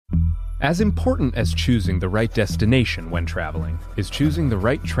As important as choosing the right destination when traveling is choosing the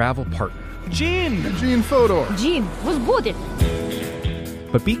right travel partner. Gene Fodor. Gene was booted.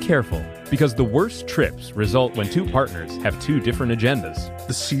 But be careful, because the worst trips result when two partners have two different agendas.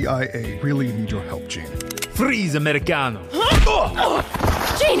 The CIA really need your help, Gene. Freeze, Americano!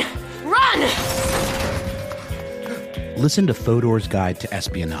 Gene, run! Listen to Fodor's Guide to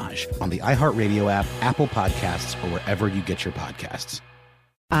Espionage on the iHeartRadio app, Apple Podcasts, or wherever you get your podcasts.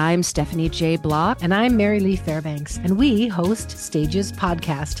 I'm Stephanie J. Block. And I'm Mary Lee Fairbanks. And we host Stages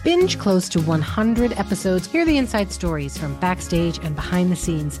Podcast. Binge close to 100 episodes. Hear the inside stories from backstage and behind the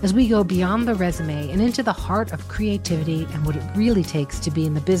scenes as we go beyond the resume and into the heart of creativity and what it really takes to be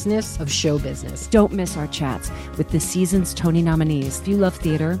in the business of show business. Don't miss our chats with this season's Tony nominees. If you love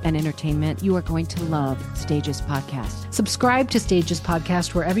theater and entertainment, you are going to love Stages Podcast. Subscribe to Stages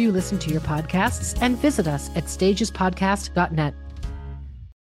Podcast wherever you listen to your podcasts and visit us at stagespodcast.net.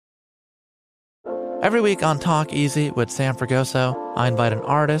 Every week on Talk Easy with Sam Fragoso, I invite an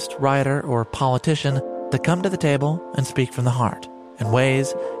artist, writer, or politician to come to the table and speak from the heart in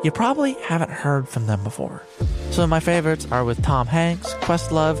ways you probably haven't heard from them before. Some of my favorites are with Tom Hanks,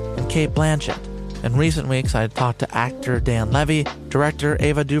 Questlove, and Cate Blanchett. In recent weeks, I talked to actor Dan Levy, director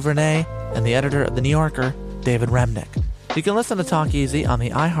Ava DuVernay, and the editor of The New Yorker, David Remnick. You can listen to Talk Easy on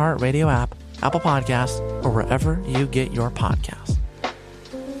the iHeartRadio app, Apple Podcasts, or wherever you get your podcasts.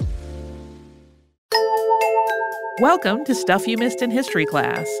 Welcome to Stuff You Missed in History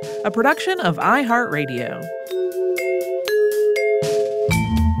Class, a production of iHeartRadio.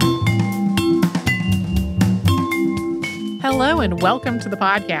 Hello and welcome to the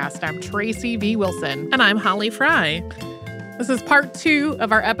podcast. I'm Tracy V. Wilson. And I'm Holly Fry. This is part 2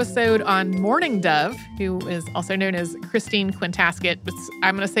 of our episode on Mourning Dove, who is also known as Christine Quintasket.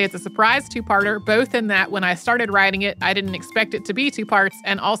 I'm going to say it's a surprise two-parter, both in that when I started writing it, I didn't expect it to be 2 parts,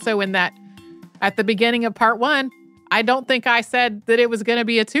 and also in that at the beginning of part 1, I don't think I said that it was going to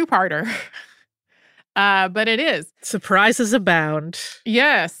be a 2-parter, but it is. Surprises abound.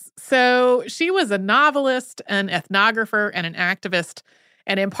 Yes. So she was a novelist, an ethnographer, and an activist.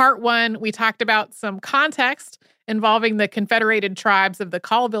 And in part 1, we talked about some context involving the Confederated Tribes of the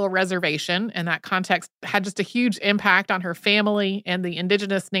Colville Reservation. And that context had just a huge impact on her family and the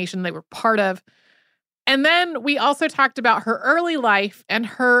indigenous nation they were part of. And then we also talked about her early life and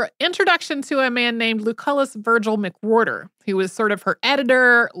her introduction to a man named Lucullus Virgil McWhorter, who was sort of her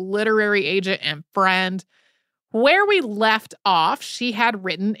editor, literary agent, and friend. Where we left off, she had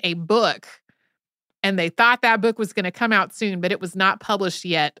written a book, and they thought that book was going to come out soon, but it was not published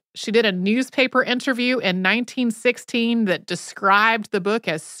yet. She did a newspaper interview in 1916 that described the book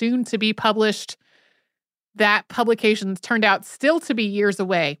as soon to be published. That publication turned out still to be years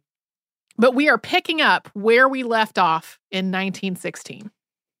away. But we are picking up where we left off in 1916.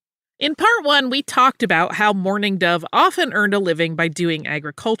 In part 1, we talked about how Mourning Dove often earned a living by doing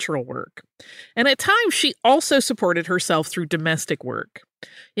agricultural work. And at times, she also supported herself through domestic work.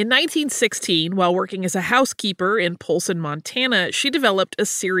 In 1916, while working as a housekeeper in Polson, Montana, she developed a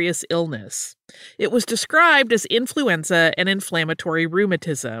serious illness. It was described as influenza and inflammatory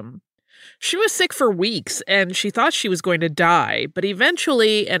rheumatism. She was sick for weeks, and she thought she was going to die, but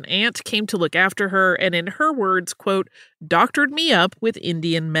eventually an aunt came to look after her and, in her words, quote, doctored me up with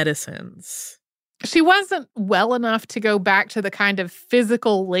Indian medicines. She wasn't well enough to go back to the kind of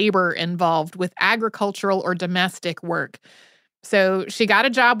physical labor involved with agricultural or domestic work. So she got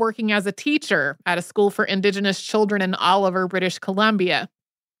a job working as a teacher at a school for Indigenous children in Oliver, British Columbia.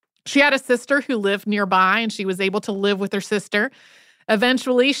 She had a sister who lived nearby, and she was able to live with her sister.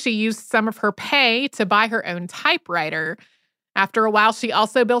 Eventually, she used some of her pay to buy her own typewriter. After a while, she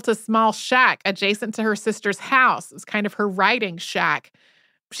also built a small shack adjacent to her sister's house. It was kind of her writing shack.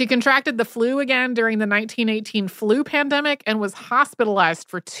 She contracted the flu again during the 1918 flu pandemic and was hospitalized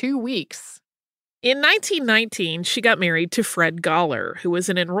for 2 weeks. In 1919, she got married to Fred Goller, who was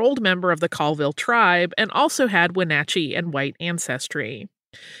an enrolled member of the Colville tribe and also had Wenatchee and white ancestry.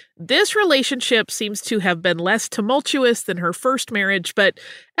 This relationship seems to have been less tumultuous than her first marriage, but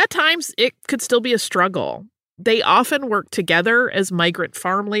at times it could still be a struggle. They often worked together as migrant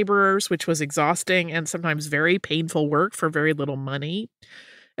farm laborers, which was exhausting and sometimes very painful work for very little money.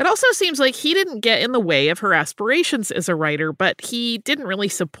 It also seems like he didn't get in the way of her aspirations as a writer, but he didn't really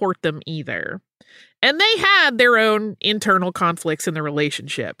support them either. And they had their own internal conflicts in the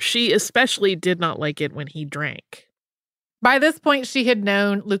relationship. She especially did not like it when he drank. By this point, she had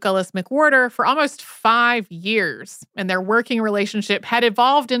known Lucullus McWhorter for almost 5 years, and their working relationship had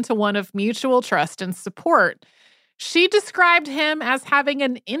evolved into one of mutual trust and support. She described him as having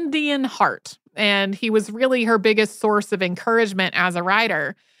an Indian heart, and he was really her biggest source of encouragement as a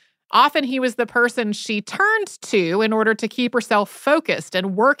writer. Often he was the person she turned to in order to keep herself focused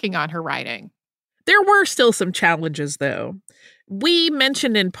and working on her writing. There were still some challenges, though. We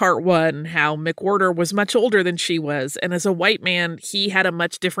mentioned in part 1 how McWhorter was much older than she was, and as a white man, he had a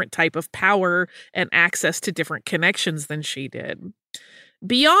much different type of power and access to different connections than she did.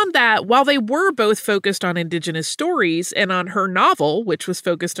 Beyond that, while they were both focused on Indigenous stories and on her novel, which was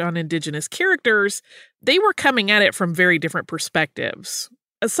focused on Indigenous characters, they were coming at it from very different perspectives.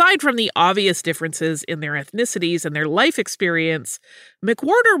 Aside from the obvious differences in their ethnicities and their life experience,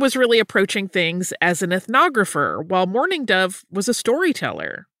 McWhorter was really approaching things as an ethnographer, while Mourning Dove was a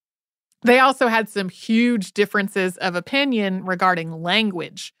storyteller. They also had some huge differences of opinion regarding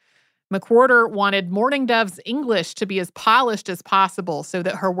language. McWhorter wanted Mourning Dove's English to be as polished as possible so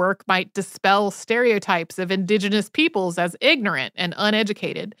that her work might dispel stereotypes of Indigenous peoples as ignorant and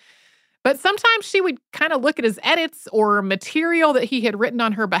uneducated. But sometimes she would kind of look at his edits or material that he had written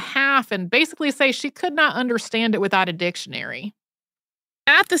on her behalf and basically say she could not understand it without a dictionary.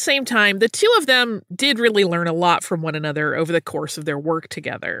 At the same time, the two of them did really learn a lot from one another over the course of their work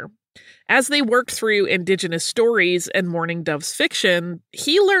together. As they worked through Indigenous stories and Mourning Dove's fiction,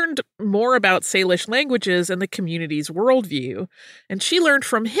 he learned more about Salish languages and the community's worldview, and she learned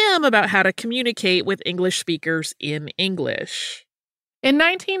from him about how to communicate with English speakers in English. In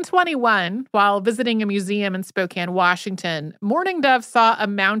 1921, while visiting a museum in Spokane, Washington, Mourning Dove saw a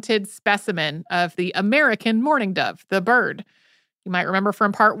mounted specimen of the American mourning dove, the bird. You might remember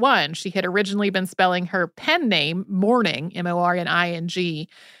from part 1, she had originally been spelling her pen name, Mourning, Morning.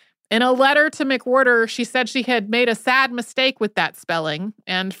 In a letter to McWhorter, she said she had made a sad mistake with that spelling,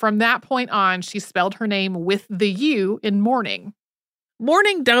 and from that point on, she spelled her name with the U in Mourning.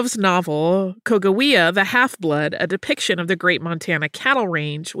 Mourning Dove's novel, Kogawea, the Half-Blood, a depiction of the Great Montana Cattle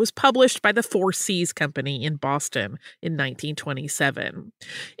Range, was published by the Four Seas Company in Boston in 1927.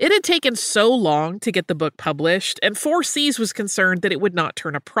 It had taken so long to get the book published, and Four Seas was concerned that it would not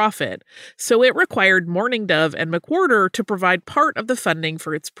turn a profit, so it required Mourning Dove and McWhorter to provide part of the funding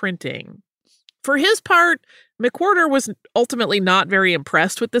for its printing. For his part, McWhorter was ultimately not very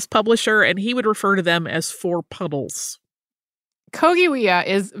impressed with this publisher, and he would refer to them as Four Puddles. Kogawea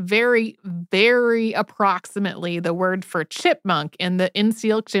is very, very approximately the word for chipmunk in the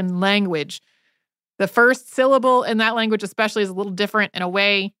Insielktion language. The first syllable in that language especially is a little different in a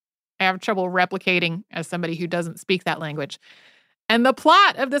way I have trouble replicating as somebody who doesn't speak that language. And the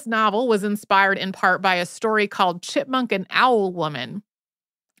plot of this novel was inspired in part by a story called Chipmunk and Owl Woman.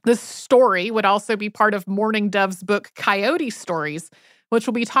 This story would also be part of Mourning Dove's book Coyote Stories, which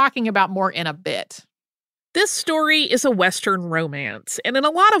we'll be talking about more in a bit. This story is a Western romance, and in a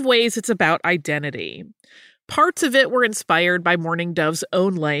lot of ways it's about identity. Parts of it were inspired by Mourning Dove's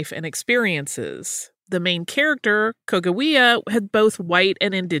own life and experiences. The main character, Kogawea, had both white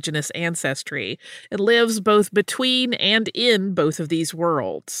and Indigenous ancestry and lives both between and in both of these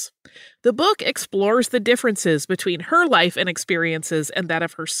worlds. The book explores the differences between her life and experiences and that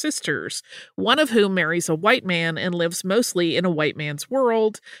of her sisters, one of whom marries a white man and lives mostly in a white man's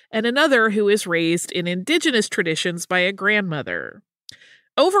world, and another who is raised in Indigenous traditions by a grandmother.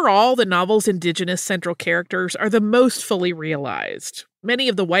 Overall, the novel's Indigenous central characters are the most fully realized. Many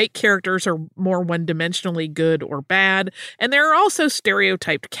of the white characters are more one-dimensionally good or bad, and there are also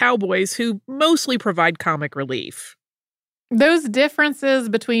stereotyped cowboys who mostly provide comic relief. Those differences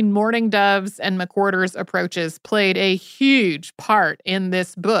between Mourning Dove's and McWhorter's approaches played a huge part in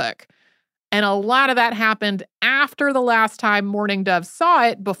this book. And a lot of that happened after the last time Mourning Dove saw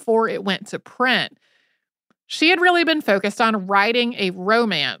it before it went to print. She had really been focused on writing a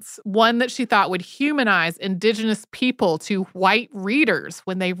romance, one that she thought would humanize Indigenous people to white readers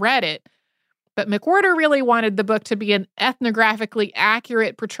when they read it. But McWhorter really wanted the book to be an ethnographically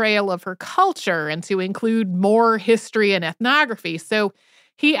accurate portrayal of her culture and to include more history and ethnography. So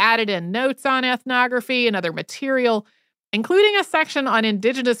he added in notes on ethnography and other material, including a section on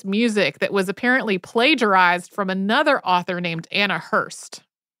Indigenous music that was apparently plagiarized from another author named Anna Hurst.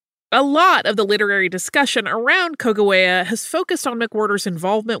 A lot of the literary discussion around Kogawea has focused on McWhorter's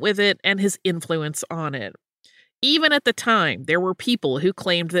involvement with it and his influence on it. Even at the time, there were people who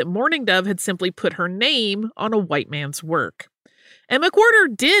claimed that Mourning Dove had simply put her name on a white man's work. And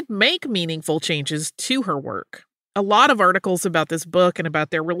McWhorter did make meaningful changes to her work. A lot of articles about this book and about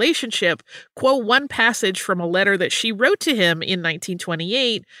their relationship quote one passage from a letter that she wrote to him in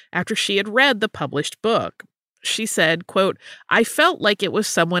 1928 after she had read the published book. She said, quote, "I felt like it was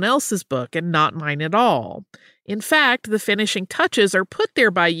someone else's book and not mine at all. In fact, the finishing touches are put there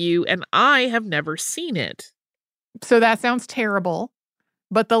by you, and I have never seen it." So that sounds terrible,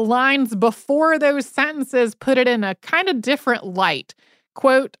 but the lines before those sentences put it in a kind of different light.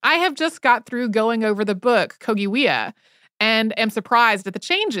 Quote, I have just got through going over the book, Kogiwea, and am surprised at the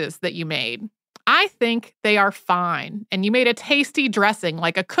changes that you made. I think they are fine, and you made a tasty dressing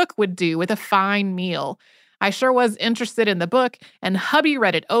like a cook would do with a fine meal. I sure was interested in the book, and hubby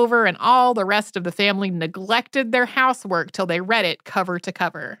read it over, and all the rest of the family neglected their housework till they read it cover to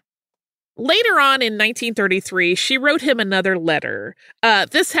cover. Later on in 1933, she wrote him another letter.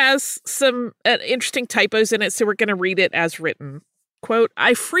 This has some interesting typos in it, so we're going to read it as written. Quote,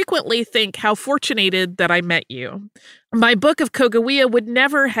 I frequently think how fortunated that I met you. My book of Kogiwea would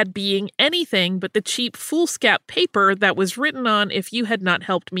never had being anything but the cheap foolscap paper that was written on if you had not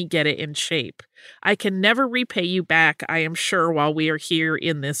helped me get it in shape. I can never repay you back, I am sure, while we are here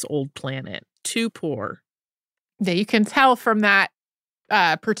in this old planet. Too poor. Yeah, you can tell from that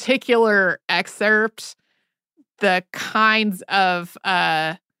particular excerpt the kinds of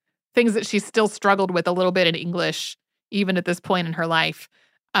things that she still struggled with a little bit in English, even at this point in her life.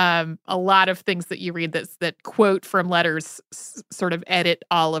 A lot of things that you read that quote from letters sort of edit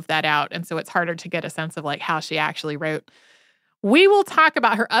all of that out. And so it's harder to get a sense of like how she actually wrote. We will talk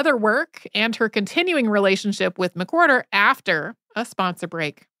about her other work and her continuing relationship with McWhorter after a sponsor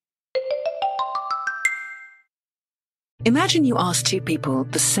break. Imagine you ask two people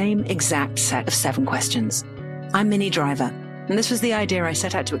the same exact set of 7 questions. I'm Minnie Driver, and this was the idea I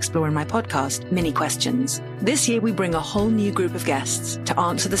set out to explore in my podcast, Mini Questions. This year, we bring a whole new group of guests to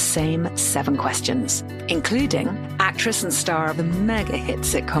answer the same 7 questions, including actress and star of the mega-hit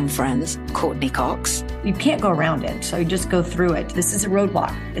sitcom Friends, Courtney Cox. You can't go around it, so you just go through it. This is a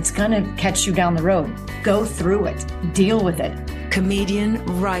roadblock. It's going to catch you down the road. Go through it. Deal with it. Comedian,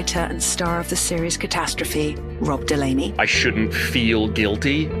 writer, and star of the series Catastrophe, Rob Delaney. I shouldn't feel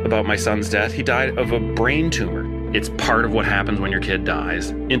guilty about my son's death. He died of a brain tumor. It's part of what happens when your kid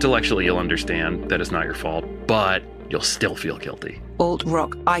dies. Intellectually, you'll understand that it's not your fault, but you'll still feel guilty.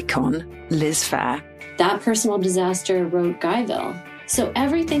 Alt-rock icon, Liz Phair. That personal disaster wrote Guyville. So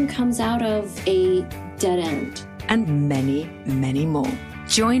everything comes out of a dead end. And many, many more.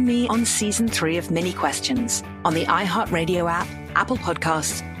 Join me on Season 3 of Mini Questions on the iHeartRadio app, Apple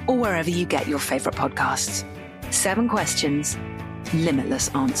Podcasts, or wherever you get your favorite podcasts. 7 questions, limitless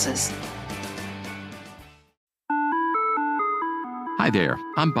answers. Hi there,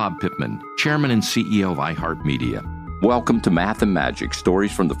 I'm Bob Pittman, Chairman and CEO of iHeartMedia. Welcome to Math and Magic,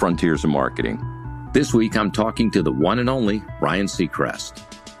 Stories from the Frontiers of Marketing. This week, I'm talking to the one and only Ryan Seacrest.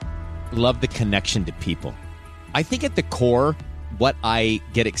 Love the connection to people. I think at the core, what I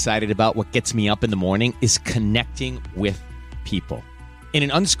get excited about, what gets me up in the morning, is connecting with people in an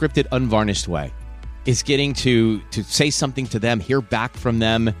unscripted, unvarnished way. Is getting to say something to them, hear back from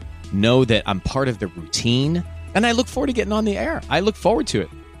them, know that I'm part of the routine. And I look forward to getting on the air. I look forward to it.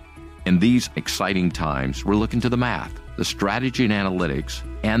 In these exciting times, we're looking to the math, the strategy and analytics,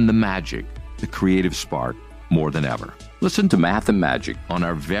 and the magic, the creative spark, more than ever. Listen to Math and Magic on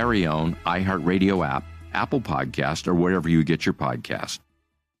our very own iHeartRadio app, Apple Podcast, or wherever you get your podcast.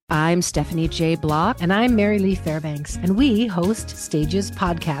 I'm Stephanie J. Block. And I'm Mary Lee Fairbanks, and we host Stages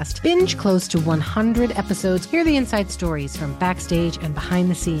Podcast. Binge close to 100 episodes. Hear the inside stories from backstage and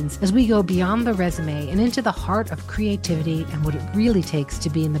behind the scenes as we go beyond the resume and into the heart of creativity and what it really takes to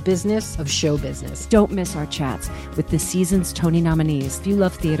be in the business of show business. Don't miss our chats with the season's Tony nominees. If you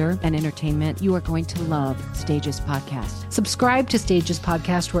love theater and entertainment, you are going to love Stages Podcast. Subscribe to Stages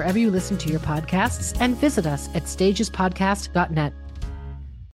Podcast wherever you listen to your podcasts and visit us at stagespodcast.net.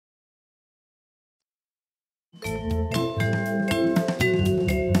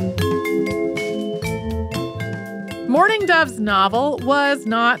 Mourning Dove's novel was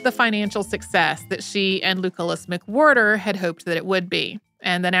not the financial success that she and Lucullus McWhorter had hoped that it would be.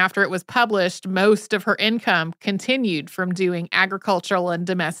 And then after it was published, most of her income continued from doing agricultural and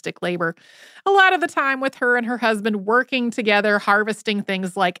domestic labor, a lot of the time with her and her husband working together, harvesting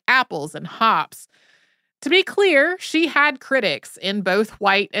things like apples and hops. To be clear, she had critics in both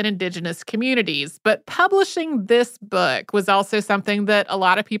white and indigenous communities, but publishing this book was also something that a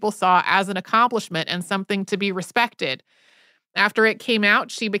lot of people saw as an accomplishment and something to be respected. After it came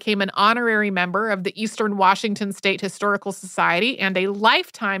out, she became an honorary member of the Eastern Washington State Historical Society and a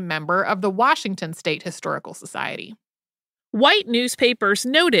lifetime member of the Washington State Historical Society. White newspapers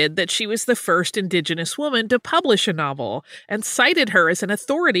noted that she was the first Indigenous woman to publish a novel and cited her as an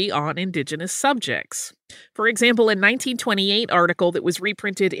authority on Indigenous subjects. For example, a 1928 article that was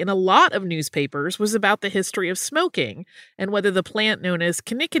reprinted in a lot of newspapers was about the history of smoking and whether the plant known as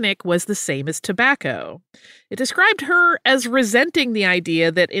kinnikinnick was the same as tobacco. It described her as resenting the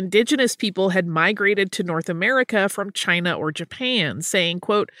idea that indigenous people had migrated to North America from China or Japan, saying,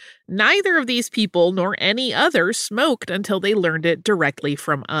 quote, "Neither of these people nor any other smoked until they learned it directly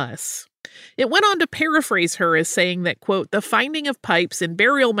from us." It went on to paraphrase her as saying that, quote, "The finding of pipes in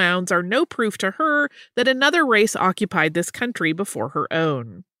burial mounds are no proof to her that another race occupied this country before her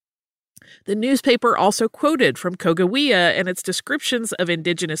own." The newspaper also quoted from Coahuila and its descriptions of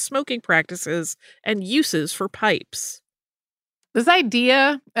indigenous smoking practices and uses for pipes. This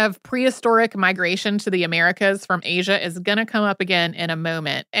idea of prehistoric migration to the Americas from Asia is going to come up again in a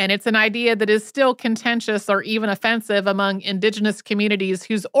moment. And it's an idea that is still contentious or even offensive among indigenous communities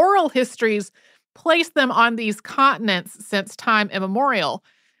whose oral histories place them on these continents since time immemorial.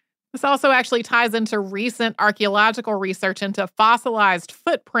 This also actually ties into recent archaeological research into fossilized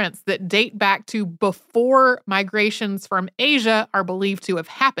footprints that date back to before migrations from Asia are believed to have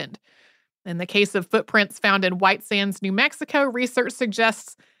happened. In the case of footprints found in White Sands, New Mexico, research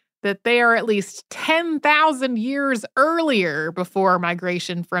suggests that they are at least 10,000 years earlier before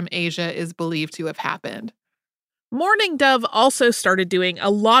migration from Asia is believed to have happened. Mourning Dove also started doing a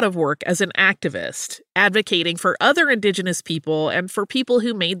lot of work as an activist, advocating for other indigenous people and for people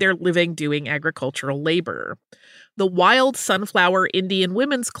who made their living doing agricultural labor. The Wild Sunflower Indian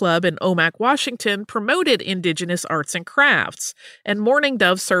Women's Club in Omak, Washington promoted indigenous arts and crafts, and Mourning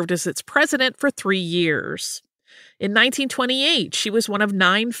Dove served as its president for 3 years. In 1928, she was one of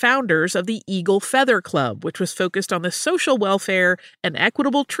 9 founders of the Eagle Feather Club, which was focused on the social welfare and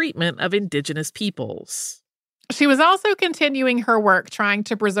equitable treatment of indigenous peoples. She was also continuing her work trying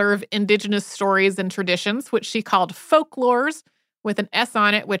to preserve indigenous stories and traditions, which she called folklores, with an S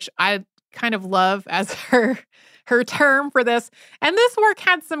on it, which I kind of love as her term for this. And this work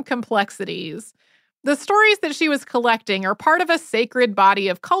had some complexities. The stories that she was collecting are part of a sacred body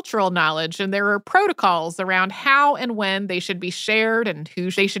of cultural knowledge, and there are protocols around how and when they should be shared and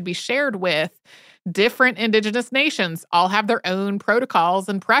who they should be shared with. Different indigenous nations all have their own protocols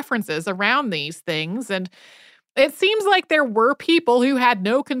and preferences around these things, and it seems like there were people who had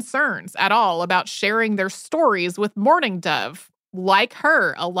no concerns at all about sharing their stories with Mourning Dove. Like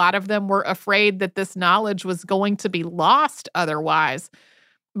her, a lot of them were afraid that this knowledge was going to be lost otherwise.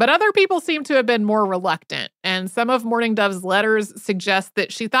 But other people seem to have been more reluctant, and some of Mourning Dove's letters suggest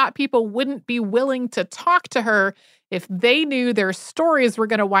that she thought people wouldn't be willing to talk to her if they knew their stories were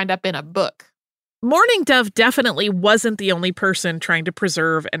going to wind up in a book. Mourning Dove definitely wasn't the only person trying to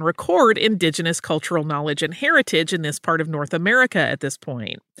preserve and record indigenous cultural knowledge and heritage in this part of North America at this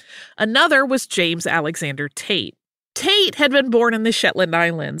point. Another was James Alexander Tate. Tate had been born in the Shetland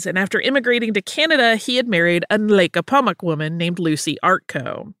Islands, and after immigrating to Canada, he had married a Lake-a-Pummock woman named Lucy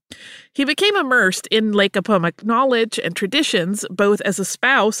Artko. He became immersed in Lake-a-Pummock knowledge and traditions, both as a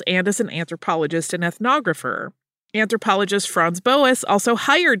spouse and as an anthropologist and ethnographer. Anthropologist Franz Boas also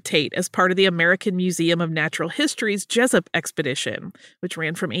hired Tate as part of the American Museum of Natural History's Jesup expedition, which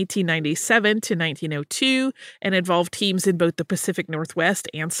ran from 1897 to 1902 and involved teams in both the Pacific Northwest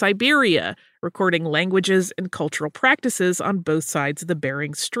and Siberia, recording languages and cultural practices on both sides of the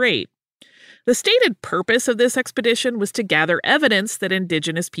Bering Strait. The stated purpose of this expedition was to gather evidence that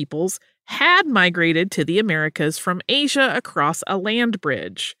indigenous peoples had migrated to the Americas from Asia across a land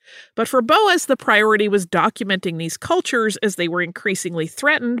bridge. But for Boas, the priority was documenting these cultures as they were increasingly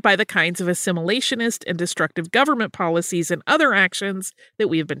threatened by the kinds of assimilationist and destructive government policies and other actions that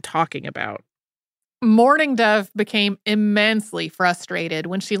we have been talking about. Mourning Dove became immensely frustrated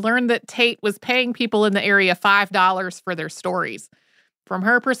when she learned that Tate was paying people in the area $5 for their stories. From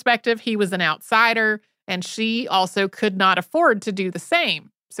her perspective, he was an outsider, and she also could not afford to do the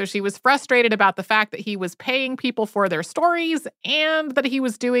same. So she was frustrated about the fact that he was paying people for their stories and that he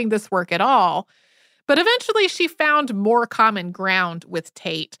was doing this work at all. But eventually she found more common ground with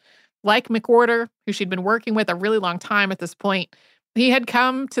Tate. Like McWhorter, who she'd been working with a really long time at this point, he had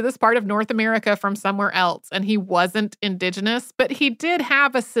come to this part of North America from somewhere else, and he wasn't indigenous, but he did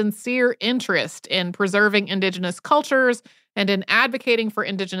have a sincere interest in preserving indigenous cultures and in advocating for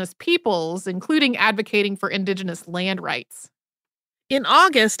indigenous peoples, including advocating for indigenous land rights. In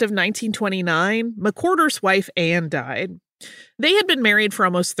August of 1929, McWhorter's wife Anne died. They had been married for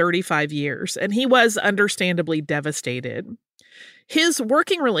almost 35 years, and he was understandably devastated. His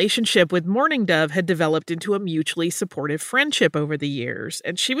working relationship with Mourning Dove had developed into a mutually supportive friendship over the years,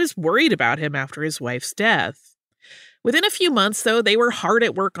 and she was worried about him after his wife's death. Within a few months, though, they were hard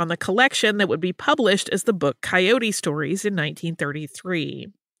at work on the collection that would be published as the book Coyote Stories in 1933.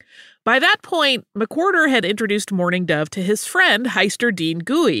 By that point, McWhorter had introduced Mourning Dove to his friend Heister Dean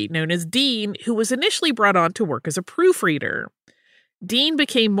Gooey, known as Dean, who was initially brought on to work as a proofreader. Dean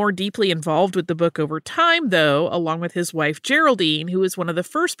became more deeply involved with the book over time, though, along with his wife Geraldine, who was one of the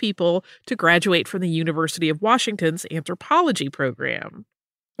first people to graduate from the University of Washington's anthropology program.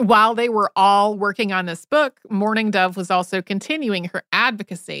 While they were all working on this book, Mourning Dove was also continuing her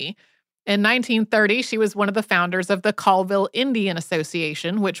advocacy. In 1930, she was one of the founders of the Colville Indian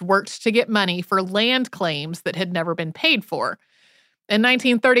Association, which worked to get money for land claims that had never been paid for. In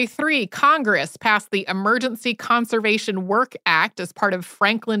 1933, Congress passed the Emergency Conservation Work Act as part of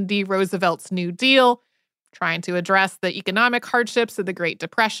Franklin D. Roosevelt's New Deal, trying to address the economic hardships of the Great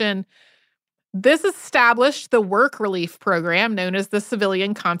Depression. This established the work relief program known as the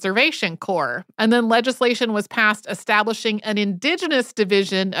Civilian Conservation Corps, and then legislation was passed establishing an indigenous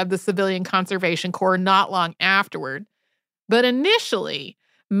division of the Civilian Conservation Corps not long afterward. But initially,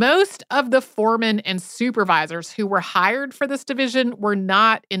 most of the foremen and supervisors who were hired for this division were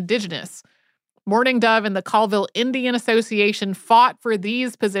not indigenous. Mourning Dove and the Colville Indian Association fought for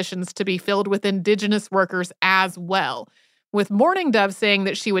these positions to be filled with indigenous workers as well, with Mourning Dove saying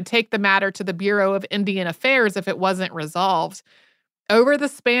that she would take the matter to the Bureau of Indian Affairs if it wasn't resolved. Over the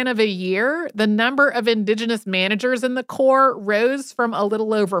span of a year, the number of indigenous managers in the Corps rose from a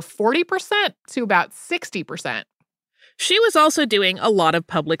little over 40% to about 60%. She was also doing a lot of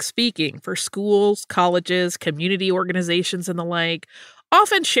public speaking for schools, colleges, community organizations, and the like,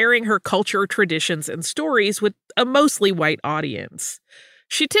 often sharing her culture, traditions, and stories with a mostly white audience.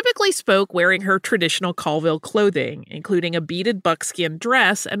 She typically spoke wearing her traditional Colville clothing, including a beaded buckskin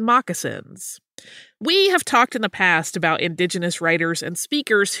dress and moccasins. We have talked in the past about indigenous writers and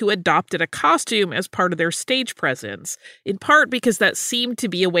speakers who adopted a costume as part of their stage presence, in part because that seemed to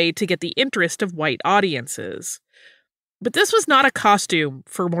be a way to get the interest of white audiences. But this was not a costume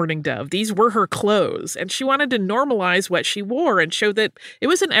for Mourning Dove. These were her clothes, and she wanted to normalize what she wore and show that it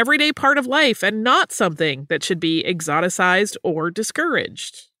was an everyday part of life and not something that should be exoticized or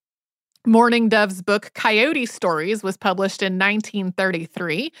discouraged. Mourning Dove's book, Coyote Stories, was published in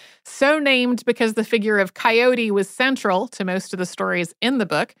 1933, so named because the figure of Coyote was central to most of the stories in the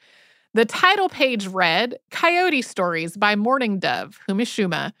book. The title page read, Coyote Stories by Mourning Dove,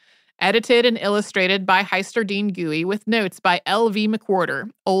 Humishuma, edited and illustrated by Heister Dean Gooey with notes by L.V.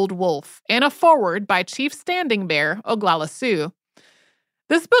 McWhorter, Old Wolf, and a foreword by Chief Standing Bear, Oglala Sioux.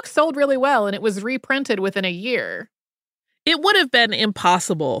 This book sold really well, and it was reprinted within a year. It would have been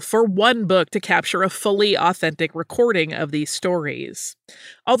impossible for one book to capture a fully authentic recording of these stories.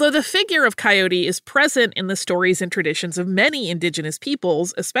 Although the figure of Coyote is present in the stories and traditions of many indigenous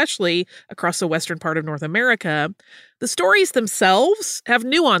peoples, especially across the western part of North America, the stories themselves have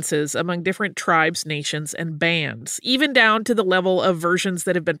nuances among different tribes, nations, and bands, even down to the level of versions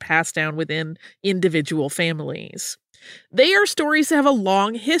that have been passed down within individual families. They are stories that have a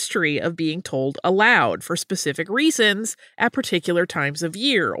long history of being told aloud for specific reasons at particular times of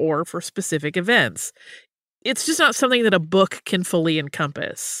year or for specific events. It's just not something that a book can fully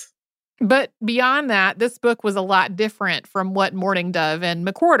encompass. But beyond that, this book was a lot different from what Mourning Dove and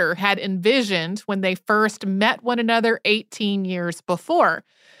McWhorter had envisioned when they first met one another 18 years before.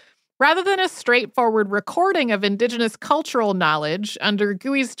 Rather than a straightforward recording of indigenous cultural knowledge, under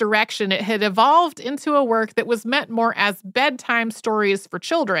Gooey's direction, it had evolved into a work that was meant more as bedtime stories for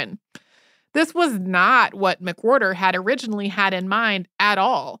children. This was not what McWhorter had originally had in mind at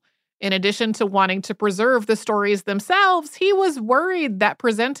all. In addition to wanting to preserve the stories themselves, he was worried that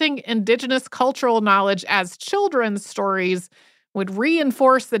presenting indigenous cultural knowledge as children's stories would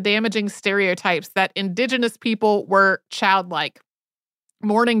reinforce the damaging stereotypes that indigenous people were childlike.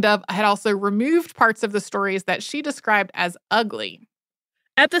 Mourning Dove had also removed parts of the stories that she described as ugly.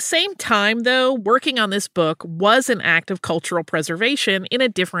 At the same time, though, working on this book was an act of cultural preservation in a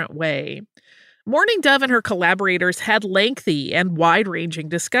different way. Mourning Dove and her collaborators had lengthy and wide-ranging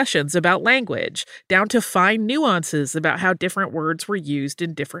discussions about language, down to fine nuances about how different words were used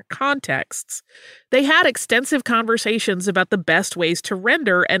in different contexts. They had extensive conversations about the best ways to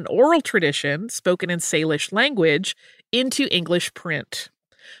render an oral tradition, spoken in Salish language, into English print.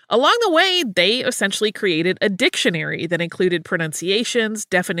 Along the way, they essentially created a dictionary that included pronunciations,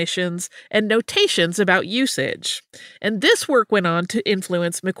 definitions, and notations about usage. And this work went on to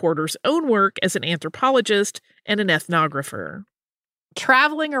influence McWhorter's own work as an anthropologist and an ethnographer.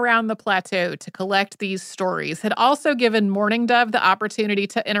 Traveling around the plateau to collect these stories had also given Mourning Dove the opportunity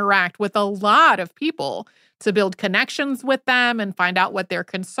to interact with a lot of people, to build connections with them and find out what their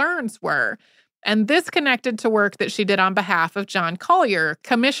concerns were. And this connected to work that she did on behalf of John Collier,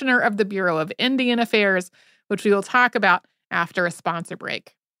 Commissioner of the Bureau of Indian Affairs, which we will talk about after a sponsor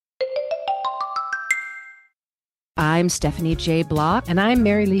break. I'm Stephanie J. Block. And I'm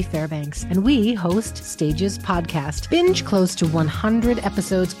Mary Lee Fairbanks, and we host Stages Podcast. Binge close to 100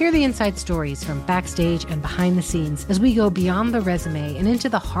 episodes. Hear the inside stories from backstage and behind the scenes as we go beyond the resume and into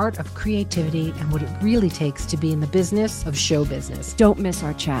the heart of creativity and what it really takes to be in the business of show business. Don't miss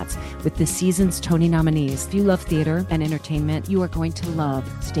our chats with this season's Tony nominees. If you love theater and entertainment, you are going to love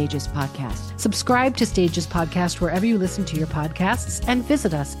Stages Podcast. Subscribe to Stages Podcast wherever you listen to your podcasts and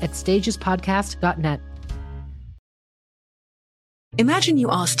visit us at stagespodcast.net. Imagine you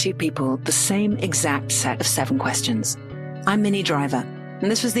ask two people the same exact set of 7 questions. I'm Minnie Driver,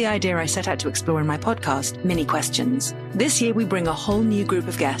 and this was the idea I set out to explore in my podcast, Mini Questions. This year, we bring a whole new group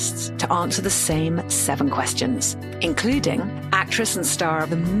of guests to answer the same 7 questions, including actress and star of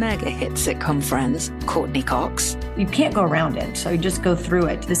the mega hit sitcom Friends, Courtney Cox. You can't go around it, so you just go through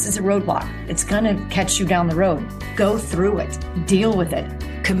it. This is a roadblock. It's going to catch you down the road. Go through it. Deal with it.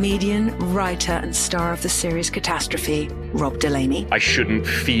 Comedian, writer, and star of the series Catastrophe, Rob Delaney. I shouldn't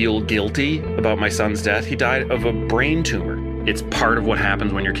feel guilty about my son's death. He died of a brain tumor. It's part of what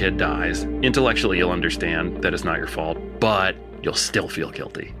happens when your kid dies. Intellectually, you'll understand that it's not your fault, but you'll still feel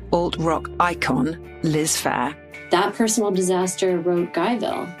guilty. Alt-rock icon, Liz Phair. That personal disaster wrote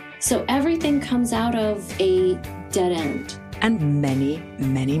Guyville. So everything comes out of a dead end. And many,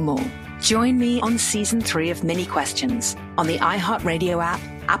 many more. Join me on Season 3 of Mini Questions on the iHeartRadio app,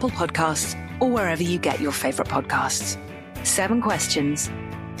 Apple Podcasts, or wherever you get your favorite podcasts. 7 questions,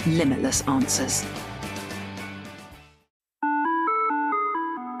 limitless answers.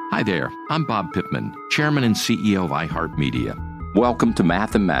 Hi there, I'm Bob Pittman, Chairman and CEO of iHeartMedia. Welcome to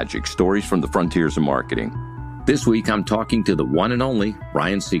Math and Magic, Stories from the Frontiers of Marketing. This week, I'm talking to the one and only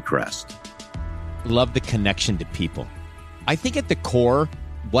Ryan Seacrest. Love the connection to people. I think at the core,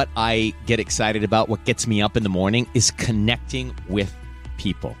 what I get excited about, what gets me up in the morning, is connecting with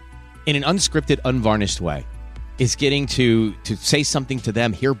people in an unscripted, unvarnished way. Is getting to say something to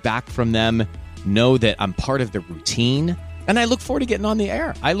them, hear back from them, know that I'm part of the routine, and I look forward to getting on the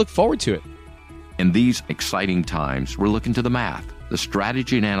air. I look forward to it. In these exciting times, we're looking to the math, the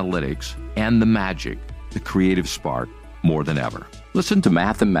strategy and analytics, and the magic, the creative spark, more than ever. Listen to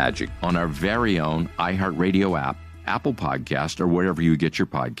Math and Magic on our very own iHeartRadio app, Apple Podcast, or wherever you get your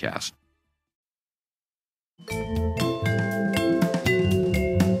podcast.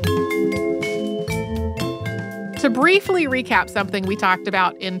 To briefly recap something we talked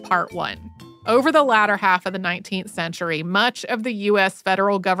about in part 1, over the latter half of the 19th century, much of the U.S.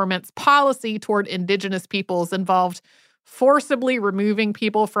 federal government's policy toward indigenous peoples involved forcibly removing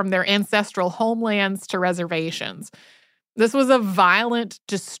people from their ancestral homelands to reservations. This was a violent,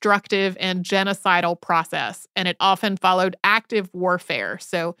 destructive, and genocidal process, and it often followed active warfare.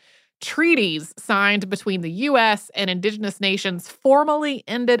 So treaties signed between the U.S. and indigenous nations formally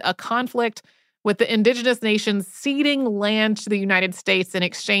ended a conflict, with the indigenous nations ceding land to the United States in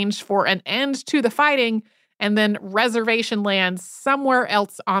exchange for an end to the fighting and then reservation land somewhere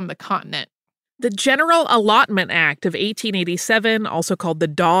else on the continent. The General Allotment Act of 1887, also called the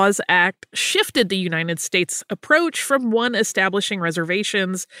Dawes Act, shifted the United States' approach from one establishing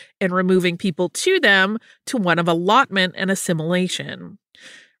reservations and removing people to them to one of allotment and assimilation.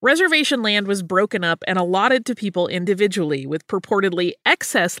 Reservation land was broken up and allotted to people individually, with purportedly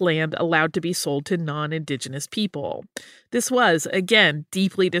excess land allowed to be sold to non-Indigenous people. This was, again,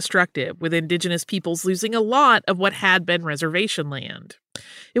 deeply destructive, with Indigenous peoples losing a lot of what had been reservation land.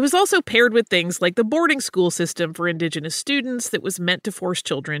 It was also paired with things like the boarding school system for Indigenous students that was meant to force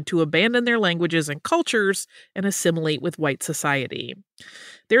children to abandon their languages and cultures and assimilate with white society.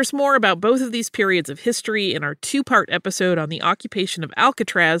 There's more about both of these periods of history in our 2-part episode on the occupation of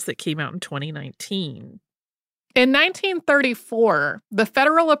Alcatraz that came out in 2019. In 1934, the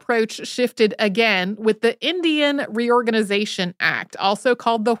federal approach shifted again with the Indian Reorganization Act, also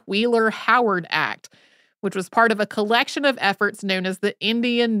called the Wheeler-Howard Act, which was part of a collection of efforts known as the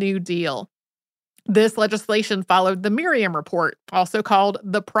Indian New Deal. This legislation followed the Merriam Report, also called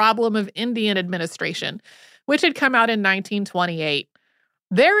the Problem of Indian Administration, which had come out in 1928.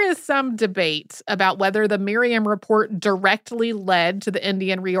 There is some debate about whether the Merriam Report directly led to the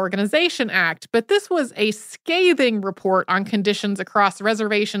Indian Reorganization Act, but this was a scathing report on conditions across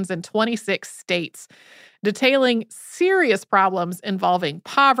reservations in 26 states, detailing serious problems involving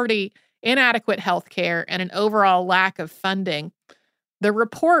poverty, inadequate health care, and an overall lack of funding. The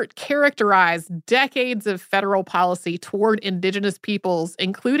report characterized decades of federal policy toward Indigenous peoples,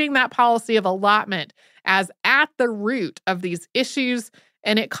 including that policy of allotment, as at the root of these issues,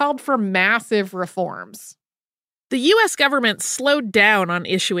 and it called for massive reforms. The U.S. government slowed down on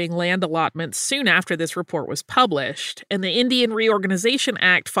issuing land allotments soon after this report was published, and the Indian Reorganization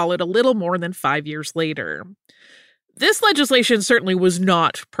Act followed a little more than 5 years later. This legislation certainly was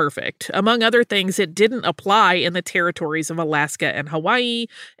not perfect. Among other things, it didn't apply in the territories of Alaska and Hawaii,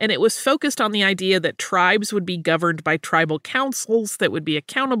 and it was focused on the idea that tribes would be governed by tribal councils that would be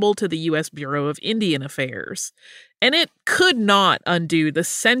accountable to the U.S. Bureau of Indian Affairs. And it could not undo the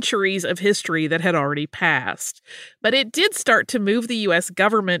centuries of history that had already passed. But it did start to move the U.S.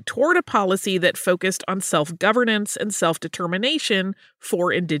 government toward a policy that focused on self-governance and self-determination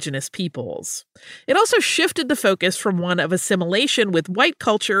for indigenous peoples. It also shifted the focus from one of assimilation with white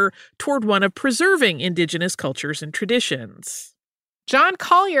culture toward one of preserving indigenous cultures and traditions. John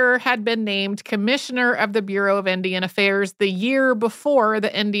Collier had been named Commissioner of the Bureau of Indian Affairs the year before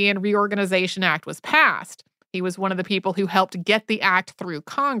the Indian Reorganization Act was passed. He was one of the people who helped get the act through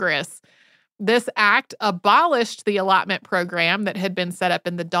Congress. This act abolished the allotment program that had been set up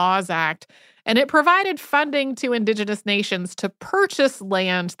in the Dawes Act, and it provided funding to indigenous nations to purchase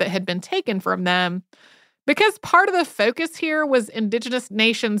land that had been taken from them. Because part of the focus here was indigenous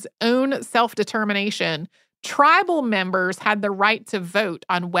nations' own self-determination, tribal members had the right to vote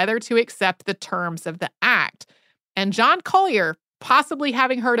on whether to accept the terms of the act. And John Collier, possibly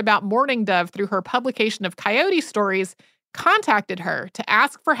having heard about Mourning Dove through her publication of coyote stories, contacted her to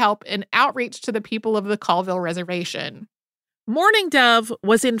ask for help in outreach to the people of the Colville Reservation. Mourning Dove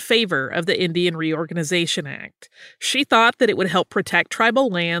was in favor of the Indian Reorganization Act. She thought that it would help protect tribal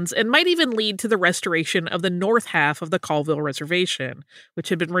lands and might even lead to the restoration of the north half of the Colville Reservation, which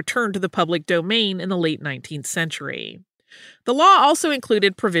had been returned to the public domain in the late 19th century. The law also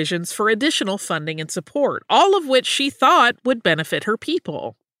included provisions for additional funding and support, all of which she thought would benefit her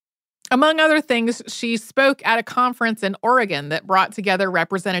people. Among other things, she spoke at a conference in Oregon that brought together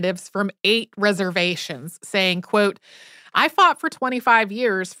representatives from 8 reservations, saying, quote, "I fought for 25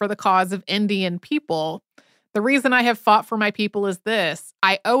 years for the cause of Indian people. The reason I have fought for my people is this: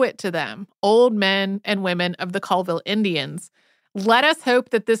 I owe it to them, old men and women of the Colville Indians. Let us hope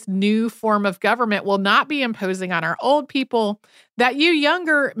that this new form of government will not be imposing on our old people, that you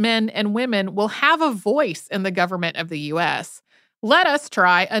younger men and women will have a voice in the government of the U.S. Let us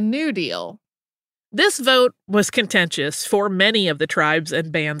try a new deal." This vote was contentious for many of the tribes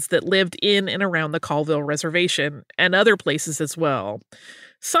and bands that lived in and around the Colville Reservation and other places as well.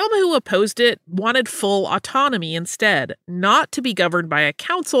 Some who opposed it wanted full autonomy instead, not to be governed by a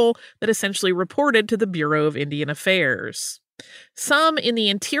council that essentially reported to the Bureau of Indian Affairs. Some in the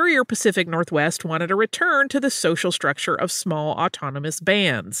interior Pacific Northwest wanted a return to the social structure of small autonomous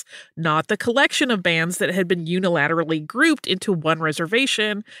bands, not the collection of bands that had been unilaterally grouped into one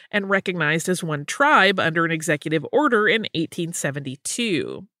reservation and recognized as one tribe under an executive order in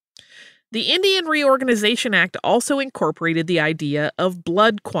 1872. The Indian Reorganization Act also incorporated the idea of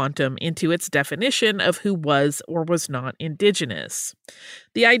blood quantum into its definition of who was or was not indigenous.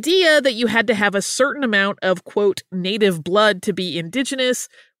 The idea that you had to have a certain amount of, quote, native blood to be indigenous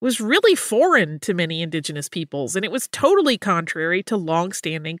was really foreign to many indigenous peoples, and it was totally contrary to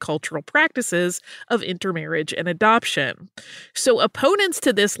long-standing cultural practices of intermarriage and adoption. So opponents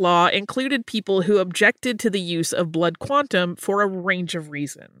to this law included people who objected to the use of blood quantum for a range of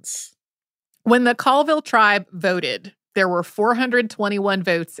reasons. When the Colville tribe voted, there were 421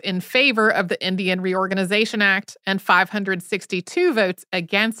 votes in favor of the Indian Reorganization Act and 562 votes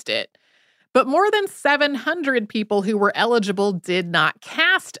against it. But more than 700 people who were eligible did not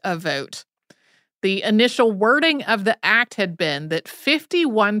cast a vote. The initial wording of the act had been that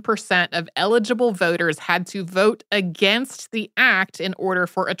 51% of eligible voters had to vote against the act in order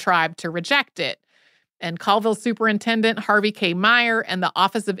for a tribe to reject it. And Colville Superintendent Harvey K. Meyer and the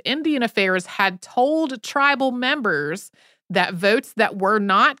Office of Indian Affairs had told tribal members that votes that were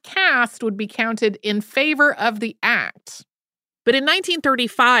not cast would be counted in favor of the act. But in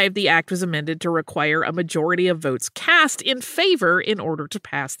 1935, the act was amended to require a majority of votes cast in favor in order to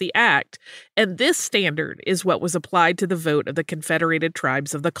pass the act. And this standard is what was applied to the vote of the Confederated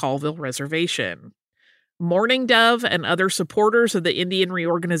Tribes of the Colville Reservation. Mourning Dove and other supporters of the Indian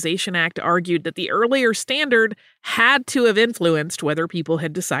Reorganization Act argued that the earlier standard had to have influenced whether people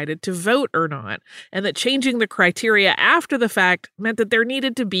had decided to vote or not, and that changing the criteria after the fact meant that there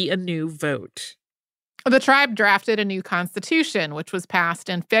needed to be a new vote. The tribe drafted a new constitution, which was passed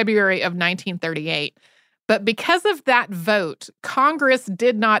in February of 1938. But because of that vote, Congress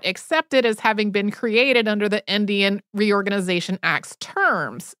did not accept it as having been created under the Indian Reorganization Act's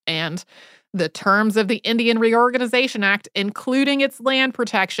terms, and the terms of the Indian Reorganization Act, including its land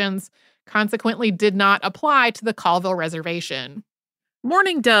protections, consequently did not apply to the Colville Reservation.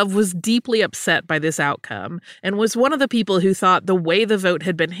 Mourning Dove was deeply upset by this outcome and was one of the people who thought the way the vote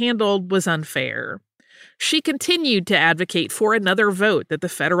had been handled was unfair. She continued to advocate for another vote that the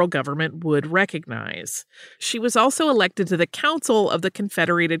federal government would recognize. She was also elected to the Council of the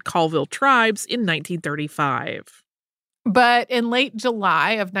Confederated Colville Tribes in 1935. But in late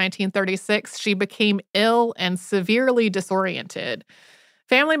July of 1936, she became ill and severely disoriented.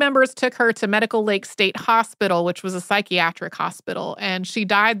 Family members took her to Medical Lake State Hospital, which was a psychiatric hospital, and she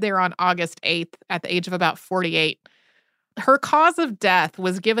died there on August 8th at the age of about 48. Her cause of death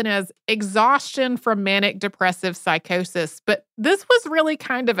was given as exhaustion from manic depressive psychosis, but this was really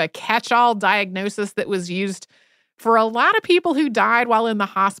kind of a catch-all diagnosis that was used for a lot of people who died while in the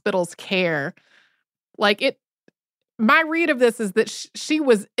hospital's care. My read of this is that she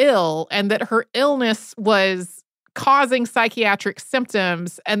was ill and that her illness was causing psychiatric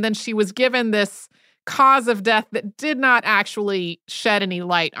symptoms, and then she was given this cause of death that did not actually shed any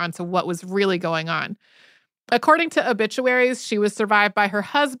light onto what was really going on. According to obituaries, she was survived by her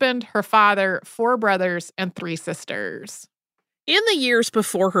husband, her father, 4 brothers, and 3 sisters. In the years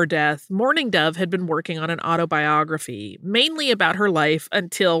before her death, Mourning Dove had been working on an autobiography, mainly about her life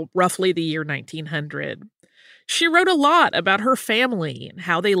until roughly the year 1900. She wrote a lot about her family and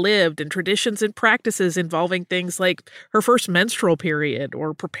how they lived and traditions and practices involving things like her first menstrual period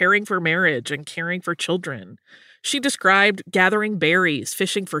or preparing for marriage and caring for children. She described gathering berries,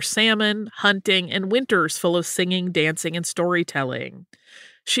 fishing for salmon, hunting, and winters full of singing, dancing, and storytelling.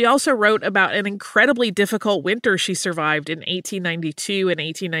 She also wrote about an incredibly difficult winter she survived in 1892 and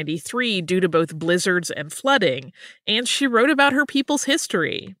 1893 due to both blizzards and flooding, and she wrote about her people's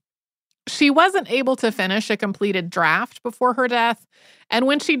history. She wasn't able to finish a completed draft before her death, and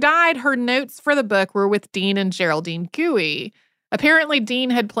when she died, her notes for the book were with Dean and Geraldine Gooey. Apparently,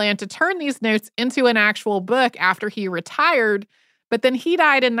 Dean had planned to turn these notes into an actual book after he retired, but then he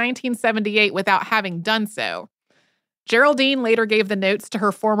died in 1978 without having done so. Geraldine later gave the notes to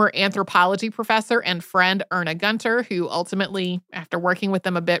her former anthropology professor and friend, Erna Gunter, who ultimately, after working with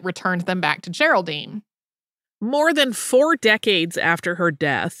them a bit, returned them back to Geraldine. More than 4 decades after her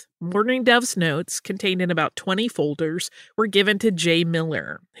death, Mourning Dove's notes, contained in about 20 folders, were given to Jay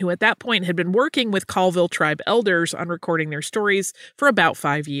Miller, who at that point had been working with Colville tribe elders on recording their stories for about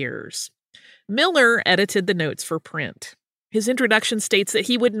 5 years. Miller edited the notes for print. His introduction states that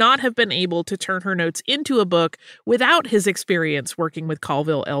he would not have been able to turn her notes into a book without his experience working with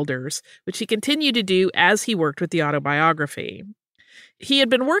Colville elders, which he continued to do as he worked with the autobiography. He had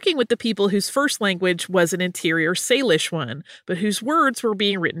been working with the people whose first language was an interior Salish one, but whose words were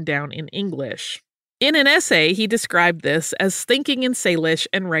being written down in English. In an essay, he described this as thinking in Salish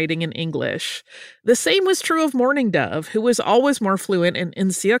and writing in English. The same was true of Mourning Dove, who was always more fluent in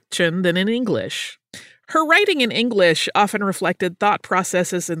Insiukchun than in English. Her writing in English often reflected thought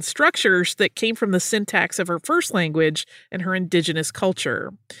processes and structures that came from the syntax of her first language and her indigenous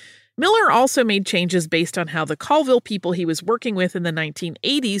culture. Miller also made changes based on how the Colville people he was working with in the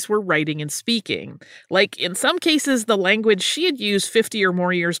 1980s were writing and speaking. Like, in some cases, the language she had used 50 or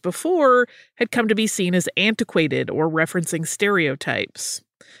more years before had come to be seen as antiquated or referencing stereotypes.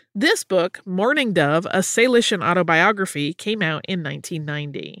 This book, Mourning Dove, A Salishan Autobiography, came out in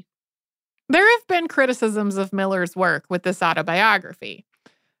 1990. There have been criticisms of Miller's work with this autobiography.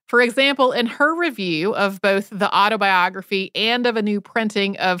 For example, in her review of both the autobiography and of a new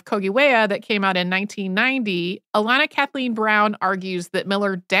printing of Kogiwea that came out in 1990, Alana Kathleen Brown argues that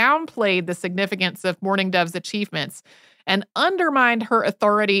Miller downplayed the significance of Mourning Dove's achievements and undermined her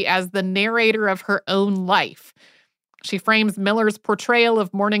authority as the narrator of her own life. She frames Miller's portrayal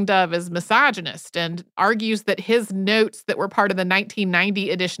of Mourning Dove as misogynist and argues that his notes that were part of the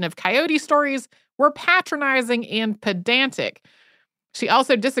 1990 edition of Coyote Stories were patronizing and pedantic. She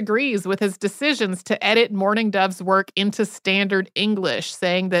also disagrees with his decisions to edit Mourning Dove's work into standard English,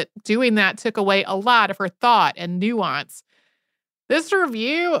 saying that doing that took away a lot of her thought and nuance. This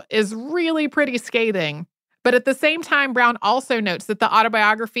review is really pretty scathing, but at the same time, Brown also notes that the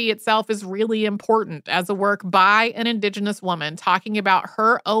autobiography itself is really important as a work by an Indigenous woman talking about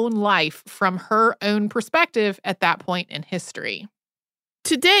her own life from her own perspective at that point in history.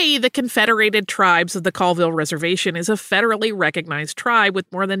 Today, the Confederated Tribes of the Colville Reservation is a federally recognized tribe with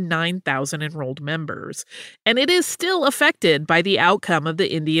more than 9,000 enrolled members, and it is still affected by the outcome of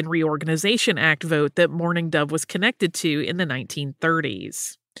the Indian Reorganization Act vote that Mourning Dove was connected to in the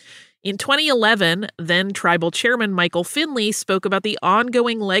 1930s. In 2011, then tribal chairman Michael Finley spoke about the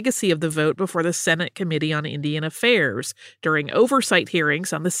ongoing legacy of the vote before the Senate Committee on Indian Affairs during oversight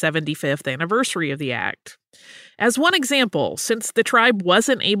hearings on the 75th anniversary of the act. As one example, since the tribe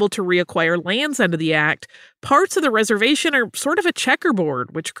wasn't able to reacquire lands under the act, parts of the reservation are sort of a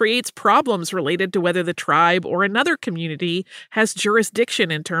checkerboard, which creates problems related to whether the tribe or another community has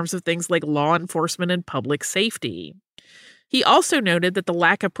jurisdiction in terms of things like law enforcement and public safety. He also noted that the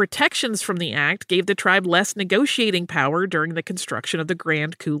lack of protections from the act gave the tribe less negotiating power during the construction of the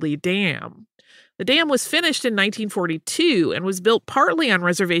Grand Coulee Dam. The dam was finished in 1942 and was built partly on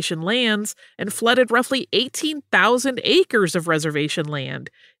reservation lands and flooded roughly 18,000 acres of reservation land,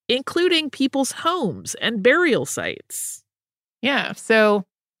 including people's homes and burial sites. Yeah, so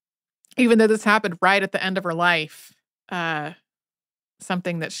even though this happened right at the end of her life,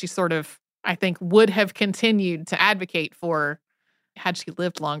 something that she sort of, I think, would have continued to advocate for had she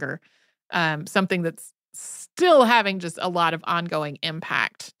lived longer, something that's still having just a lot of ongoing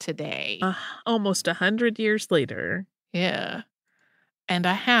impact today. Almost 100 years later. Yeah. And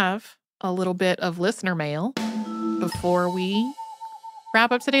I have a little bit of listener mail before we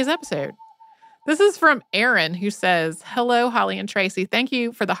wrap up today's episode. This is from Aaron, who says, "Hello, Holly and Tracy. Thank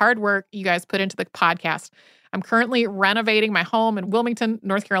you for the hard work you guys put into the podcast. I'm currently renovating my home in Wilmington,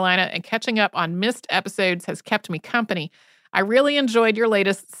 North Carolina, and catching up on missed episodes has kept me company. I really enjoyed your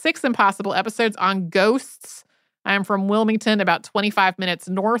latest 6 Impossible episodes on ghosts. I am from Wilmington, about 25 minutes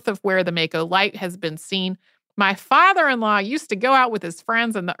north of where the Mako Light has been seen. My father-in-law used to go out with his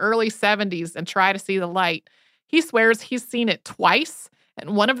friends in the early 70s and try to see the light. He swears he's seen it twice.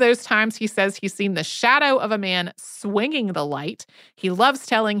 And one of those times he says he's seen the shadow of a man swinging the light. He loves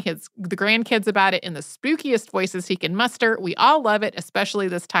telling the grandkids about it in the spookiest voices he can muster. We all love it, especially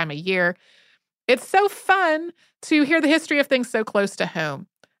this time of year. It's so fun to hear the history of things so close to home.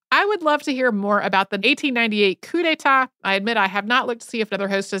 I would love to hear more about the 1898 coup d'etat. I admit I have not looked to see if another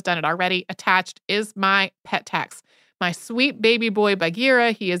host has done it already. Attached is my pet tax. My sweet baby boy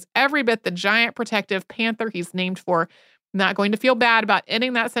Bagheera. He is every bit the giant protective panther he's named for. I'm not going to feel bad about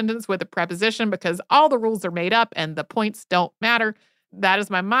ending that sentence with a preposition because all the rules are made up and the points don't matter. That is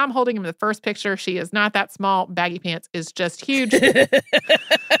my mom holding him in the first picture. She is not that small. Baggy pants is just huge.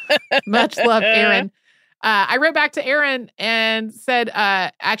 Much love, Aaron. I wrote back to Aaron and said,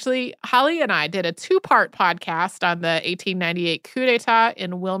 actually, Holly and I did a 2-part podcast on the 1898 coup d'etat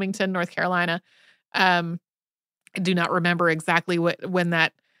in Wilmington, North Carolina. I do not remember exactly when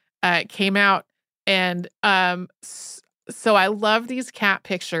that came out. And so I love these cat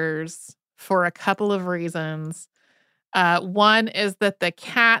pictures for a couple of reasons. One is that the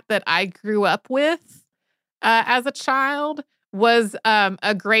cat that I grew up with as a child was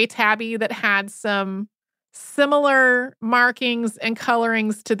a gray tabby that had some similar markings and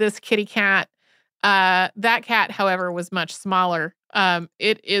colorings to this kitty cat. That cat, however, was much smaller.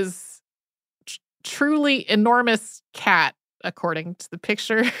 It is truly enormous cat, according to the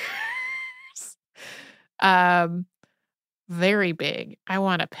picture. Very big. I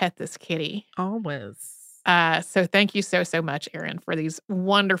want to pet this kitty. Always. So thank you so much, Aaron, for these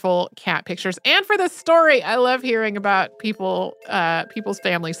wonderful cat pictures and for this story. I love hearing about people's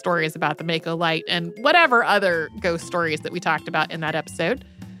family stories about the Mako Light and whatever other ghost stories that we talked about in that episode.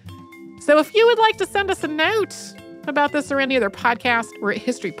 So if you would like to send us a note about this or any other podcast, we're at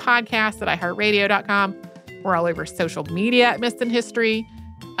historypodcast@iheartradio.com. We're all over social media at Missed in History,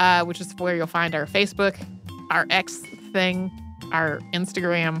 which is where you'll find our Facebook, our X thing, our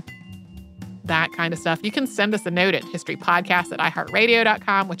Instagram, that kind of stuff. You can send us a note at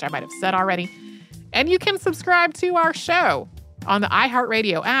historypodcast@iheartradio.com, which I might have said already. And you can subscribe to our show on the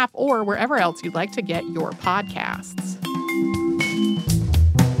iHeartRadio app or wherever else you'd like to get your podcasts.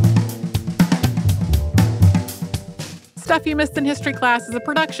 Stuff You Missed in History Class is a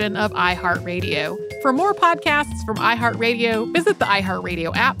production of iHeartRadio. For more podcasts from iHeartRadio, visit the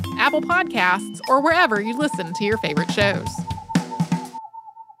iHeartRadio app, Apple Podcasts, or wherever you listen to your favorite shows.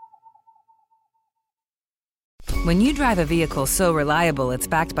 When you drive a vehicle so reliable it's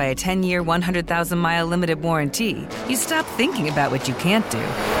backed by a 10-year, 100,000-mile limited warranty, you stop thinking about what you can't do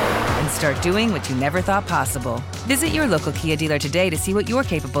and start doing what you never thought possible. Visit your local Kia dealer today to see what you're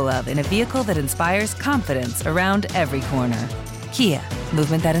capable of in a vehicle that inspires confidence around every corner. Kia,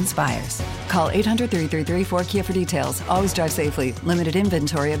 movement that inspires. Call 800-333-4KIA for details. Always drive safely. Limited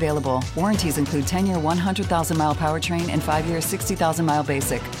inventory available. Warranties include 10-year 100,000-mile powertrain and 5-year 60,000-mile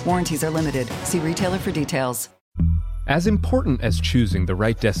basic. Warranties are limited. See retailer for details. As important as choosing the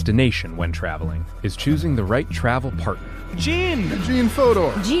right destination when traveling is choosing the right travel partner. Gene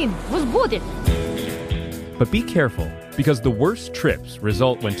Fodor. Gene was good. But be careful, Because the worst trips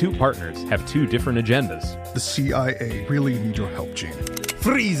result when two partners have two different agendas. The CIA really need your help, Gene.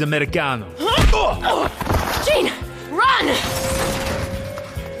 Freeze, Americano! Gene, run!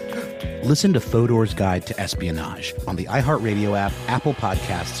 Listen to Fodor's Guide to Espionage on the iHeartRadio app, Apple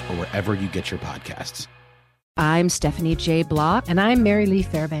Podcasts, or wherever you get your podcasts. I'm Stephanie J. Block. And I'm Mary Lee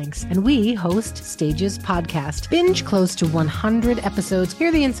Fairbanks, and we host Stages Podcast. Binge close to 100 episodes. Hear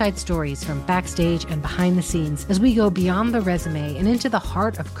the inside stories from backstage and behind the scenes as we go beyond the resume and into the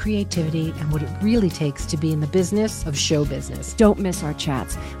heart of creativity and what it really takes to be in the business of show business. Don't miss our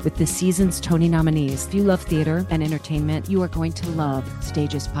chats with this season's Tony nominees. If you love theater and entertainment, you are going to love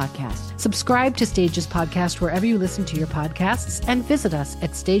Stages Podcast. Subscribe to Stages Podcast wherever you listen to your podcasts and visit us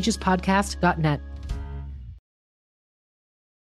at stagespodcast.net.